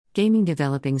Gaming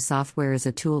developing software is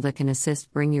a tool that can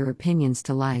assist bring your opinions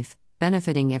to life,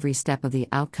 benefiting every step of the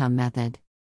outcome method.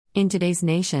 In today's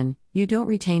nation, you don't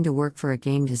retain to work for a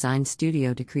game design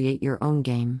studio to create your own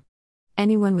game.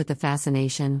 Anyone with the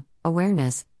fascination,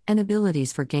 awareness, and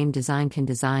abilities for game design can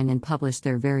design and publish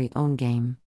their very own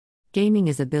game. Gaming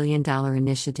is a billion-dollar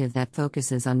initiative that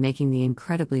focuses on making the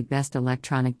incredibly best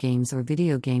electronic games or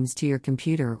video games to your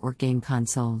computer or game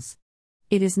consoles.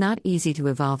 It is not easy to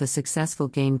evolve a successful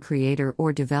game creator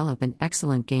or develop an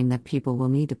excellent game that people will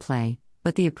need to play,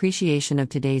 but the appreciation of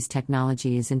today's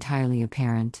technology is entirely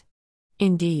apparent.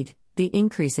 Indeed, the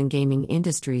increase in gaming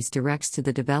industries directs to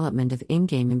the development of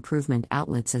in-game improvement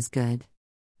outlets as good.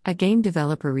 A game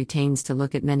developer retains to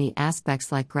look at many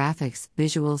aspects like graphics,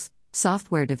 visuals,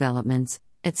 software developments,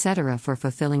 etc. For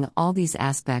fulfilling all these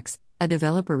aspects, a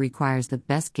developer requires the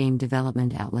best game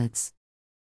development outlets.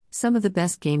 Some of the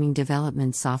best gaming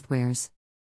development softwares.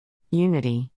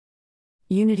 Unity.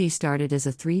 Unity started as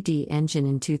a 3D engine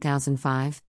in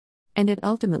 2005, and it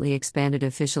ultimately expanded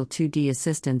official 2D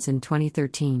assistance in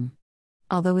 2013.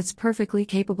 Although it's perfectly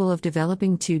capable of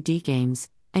developing 2D games,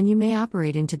 and you may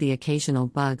operate into the occasional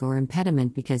bug or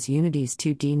impediment because Unity's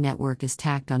 2D network is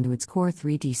tacked onto its core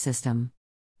 3D system.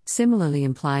 Similarly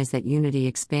implies that Unity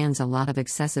expands a lot of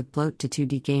excessive bloat to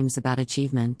 2D games about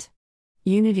achievement.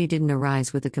 Unity didn't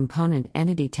arise with the component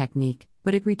entity technique,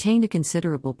 but it retained a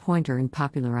considerable pointer in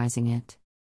popularizing it.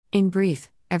 In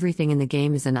brief, everything in the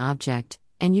game is an object,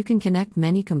 and you can connect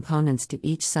many components to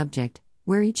each subject,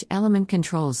 where each element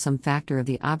controls some factor of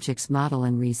the object's model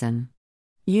and reason.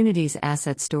 Unity's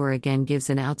asset store again gives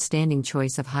an outstanding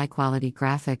choice of high-quality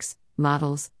graphics,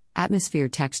 models, atmosphere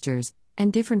textures,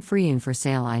 and different free and for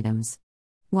sale items.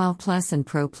 While Plus and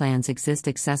Pro plans exist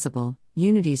accessible,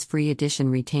 Unity's free edition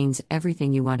retains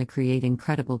everything you want to create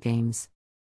incredible games.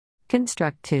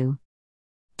 Construct 2.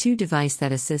 2 device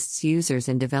that assists users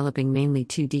in developing mainly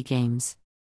 2D games.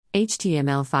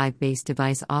 HTML5 based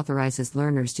device authorizes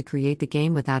learners to create the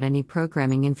game without any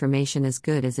programming information as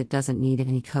good as it doesn't need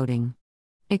any coding.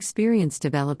 Experienced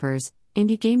developers,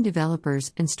 indie game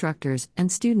developers, instructors, and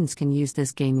students can use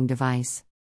this gaming device.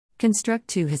 Construct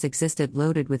 2 has existed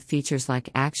loaded with features like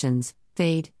actions,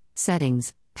 fade,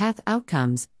 settings, path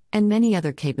outcomes, and many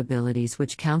other capabilities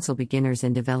which counsel beginners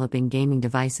in developing gaming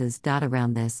devices.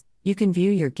 Around this, you can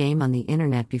view your game on the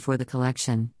internet before the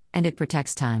collection, and it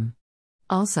protects time.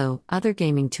 Also, other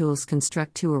gaming tools.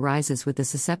 Construct 2 arises with a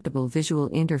susceptible visual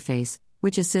interface,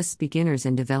 which assists beginners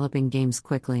in developing games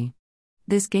quickly.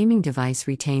 This gaming device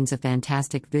retains a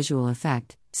fantastic visual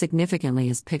effect, significantly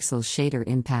as pixel shader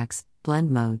impacts,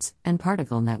 blend modes, and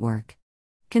particle network.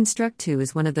 Construct 2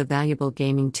 is one of the valuable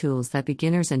gaming tools that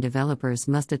beginners and developers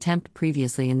must attempt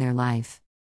previously in their life.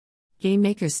 Game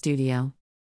Maker Studio.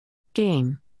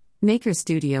 Game Maker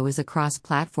Studio is a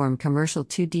cross-platform commercial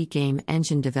 2D game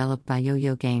engine developed by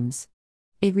Yo-Yo Games.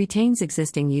 It retains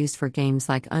existing use for games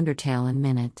like Undertale and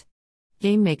Minute.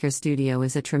 Game Maker Studio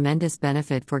is a tremendous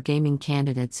benefit for gaming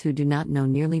candidates who do not know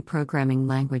nearly programming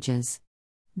languages.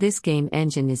 This game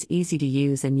engine is easy to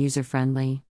use and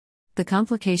user-friendly. The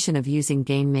complication of using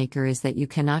Game Maker is that you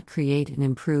cannot create and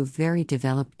improve very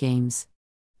developed games.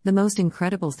 The most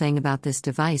incredible thing about this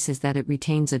device is that it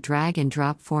retains a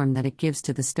drag-and-drop form that it gives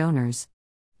to the stoners.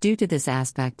 Due to this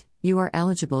aspect, you are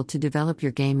eligible to develop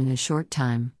your game in a short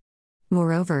time.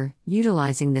 Moreover,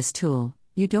 utilizing this tool,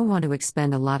 you don't want to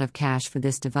expend a lot of cash for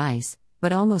this device,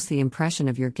 but almost the impression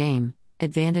of your game,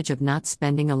 advantage of not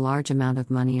spending a large amount of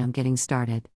money on getting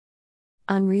started.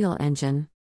 Unreal Engine.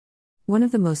 One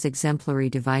of the most exemplary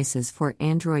devices for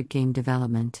Android game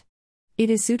development. It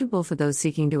is suitable for those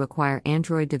seeking to acquire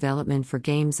Android development for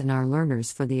games and are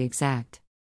learners for the exact.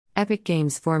 Epic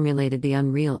Games formulated the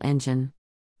Unreal Engine.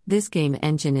 This game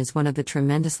engine is one of the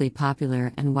tremendously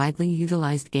popular and widely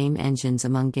utilized game engines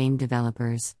among game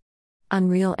developers.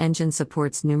 Unreal Engine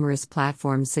supports numerous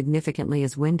platforms significantly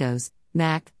as Windows,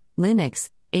 Mac, Linux,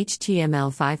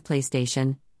 HTML5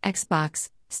 PlayStation, Xbox,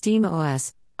 Steam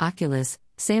OS, Oculus,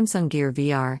 Samsung Gear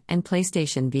VR, and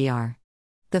PlayStation VR.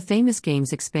 The famous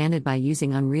games expanded by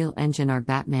using Unreal Engine are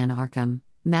Batman Arkham,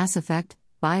 Mass Effect,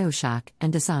 BioShock,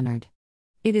 and Dishonored.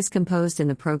 It is composed in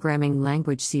the programming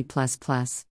language C++.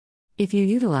 If you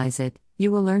utilize it,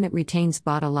 you will learn it retains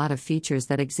a lot of features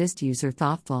that exist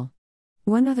user-thoughtful.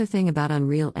 One other thing about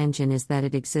Unreal Engine is that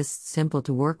it exists simple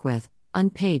to work with,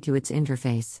 unpaid to its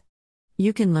interface.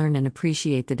 You can learn and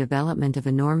appreciate the development of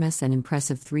enormous and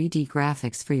impressive 3D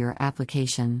graphics for your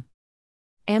application.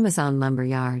 Amazon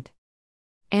Lumberyard.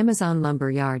 Amazon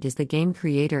Lumberyard is the game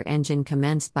creator engine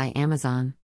commenced by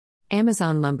Amazon.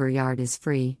 Amazon Lumberyard is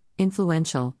free,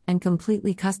 influential, and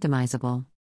completely customizable.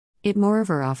 It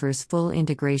moreover offers full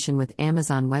integration with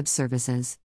Amazon Web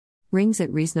Services. Rings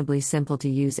it reasonably simple to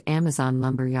use Amazon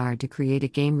Lumberyard to create a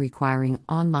game requiring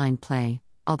online play,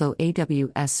 although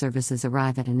AWS services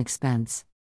arrive at an expense.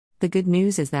 The good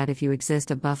news is that if you exist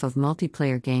a buff of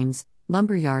multiplayer games,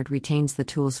 Lumberyard retains the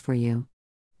tools for you.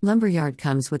 Lumberyard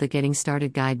comes with a Getting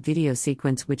Started guide video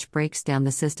sequence which breaks down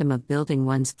the system of building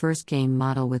one's first game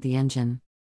model with the engine.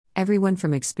 Everyone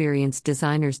from experienced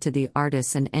designers to the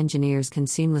artists and engineers can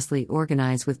seamlessly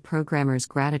organize with programmers'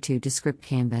 gratitude to script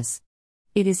canvas.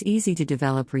 It is easy to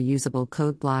develop reusable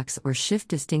code blocks or shift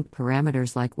distinct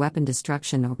parameters like weapon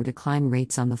destruction or decline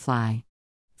rates on the fly.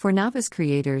 For novice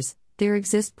creators, there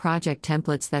exist project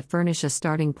templates that furnish a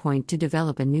starting point to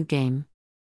develop a new game.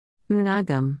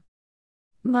 Monogam.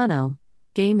 Mono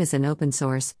Game is an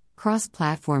open-source,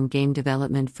 cross-platform game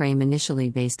development frame initially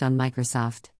based on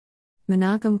Microsoft.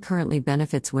 Monogam currently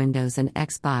benefits Windows and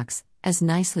Xbox, as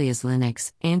nicely as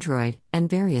Linux, Android, and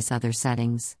various other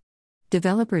settings.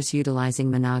 Developers utilizing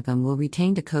Monogam will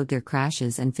retain to code their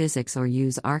crashes and physics or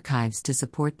use archives to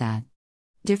support that.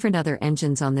 Different other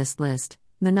engines on this list,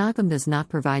 Monogam does not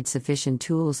provide sufficient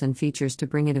tools and features to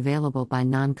bring it available by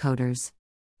non-coders.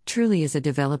 Truly is a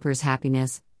developer's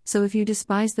happiness, so if you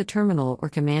despise the terminal or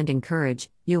command encourage,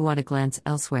 you'll want to glance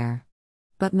elsewhere.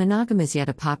 But Monogam is yet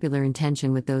a popular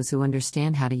intention with those who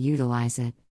understand how to utilize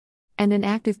it. And an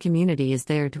active community is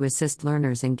there to assist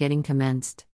learners in getting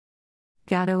commenced.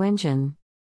 Godot Engine.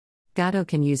 Godot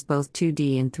can use both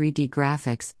 2D and 3D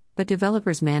graphics, but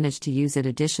developers manage to use it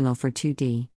additional for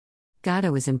 2D.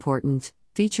 Godot is important,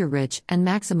 feature-rich, and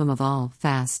maximum of all,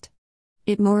 fast.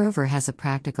 It moreover has a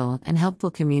practical and helpful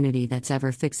community that's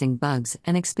ever fixing bugs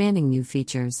and expanding new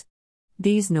features.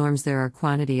 These norms there are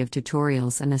quantity of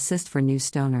tutorials and assist for new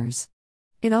stoners.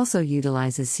 It also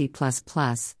utilizes C++,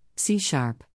 C#,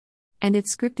 and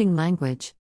its scripting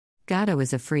language. Godot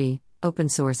is a free,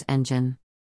 open-source engine.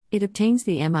 It obtains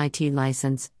the MIT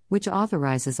license, which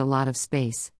authorizes a lot of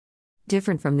space.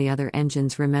 Different from the other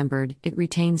engines remembered, it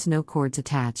retains no cords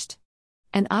attached.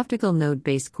 An optical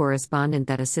node-based correspondent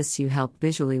that assists you help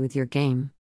visually with your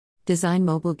game. Design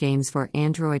mobile games for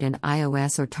Android and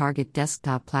iOS or target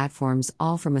desktop platforms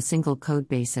all from a single code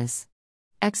basis.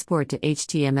 Export to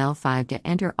HTML5 to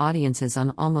enter audiences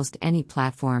on almost any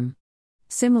platform.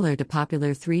 Similar to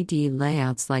popular 3D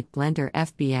layouts like Blender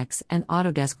FBX and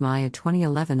Autodesk Maya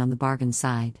 2011 on the bargain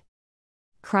side.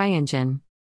 CryEngine.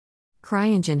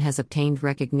 CryEngine has obtained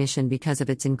recognition because of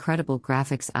its incredible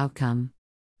graphics outcome.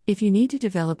 If you need to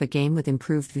develop a game with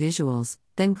improved visuals,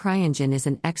 then CryEngine is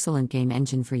an excellent game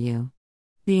engine for you.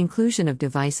 The inclusion of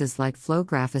devices like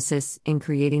Flowgraph assists in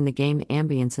creating the game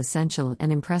ambience essential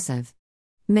and impressive.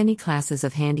 Many classes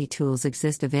of handy tools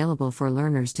exist available for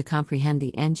learners to comprehend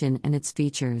the engine and its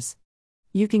features.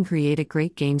 You can create a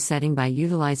great game setting by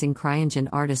utilizing CryEngine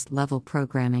artist-level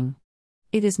programming.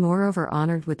 It is moreover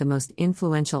honored with the most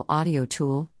influential audio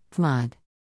tool, PMOD.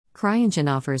 CryEngine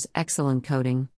offers excellent coding,